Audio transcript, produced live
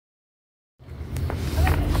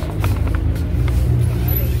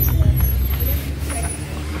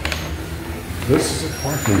This is a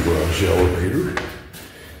parking garage elevator.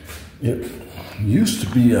 It used to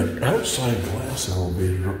be an outside glass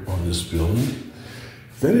elevator on this building.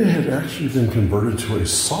 Then it had actually been converted to a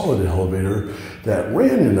solid elevator that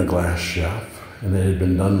ran in a glass shaft, and it had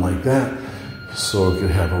been done like that so it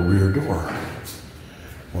could have a rear door.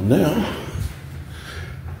 Well, now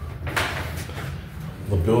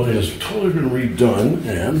the building has totally been redone,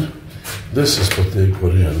 and this is what they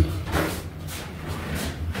put in.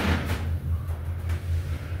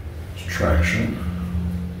 It's traction.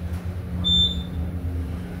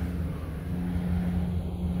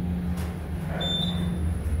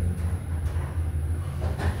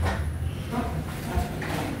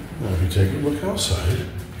 Now if you take a look outside,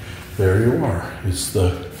 there you are. It's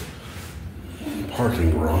the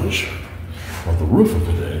parking garage, or the roof of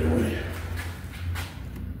it anyway.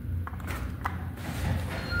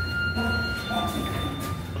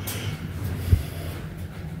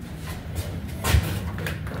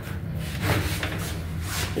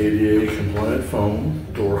 ADA compliant foam,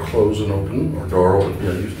 door close and open, or door open,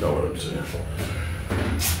 yeah, you know what I'm saying.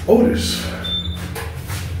 Otis.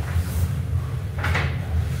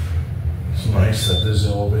 It's nice that this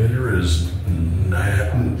elevator is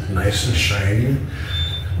nice and shiny,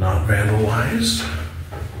 not vandalized.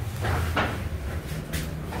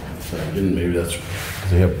 And maybe that's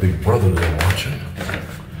they have Big Brother they're watching.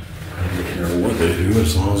 I don't care what they do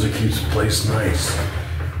as long as it keeps the place nice.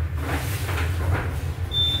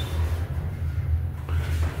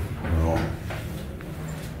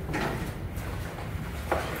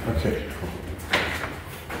 Okay.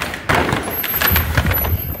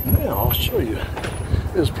 Yeah, I'll show you.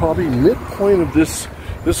 It's probably midpoint of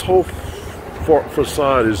this whole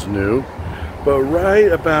facade is new, but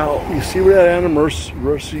right about, you see where that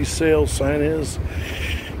anniversary sale sign is?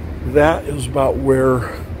 That is about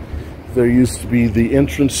where there used to be the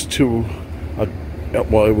entrance to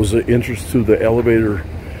well, it was the entrance to the elevator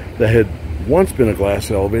that had once been a glass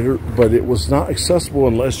elevator, but it was not accessible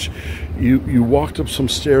unless you walked up some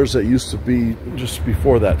stairs that used to be just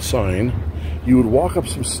before that sign. You would walk up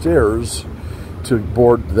some stairs to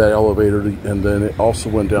board that elevator, and then it also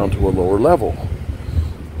went down to a lower level.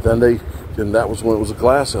 And that was when it was a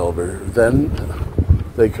glass elevator. Then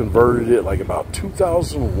they converted it, like about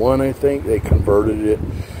 2001, I think, they converted it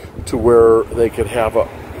to where they could have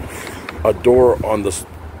a door on the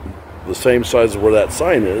same size of where that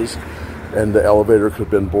sign is, and the elevator could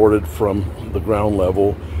have been boarded from the ground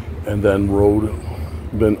level and then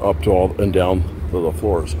been up to all and down to the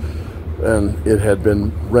floors. And it had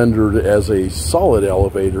been rendered as a solid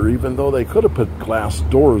elevator, even though they could have put glass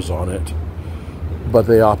doors on it, but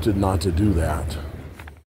they opted not to do that.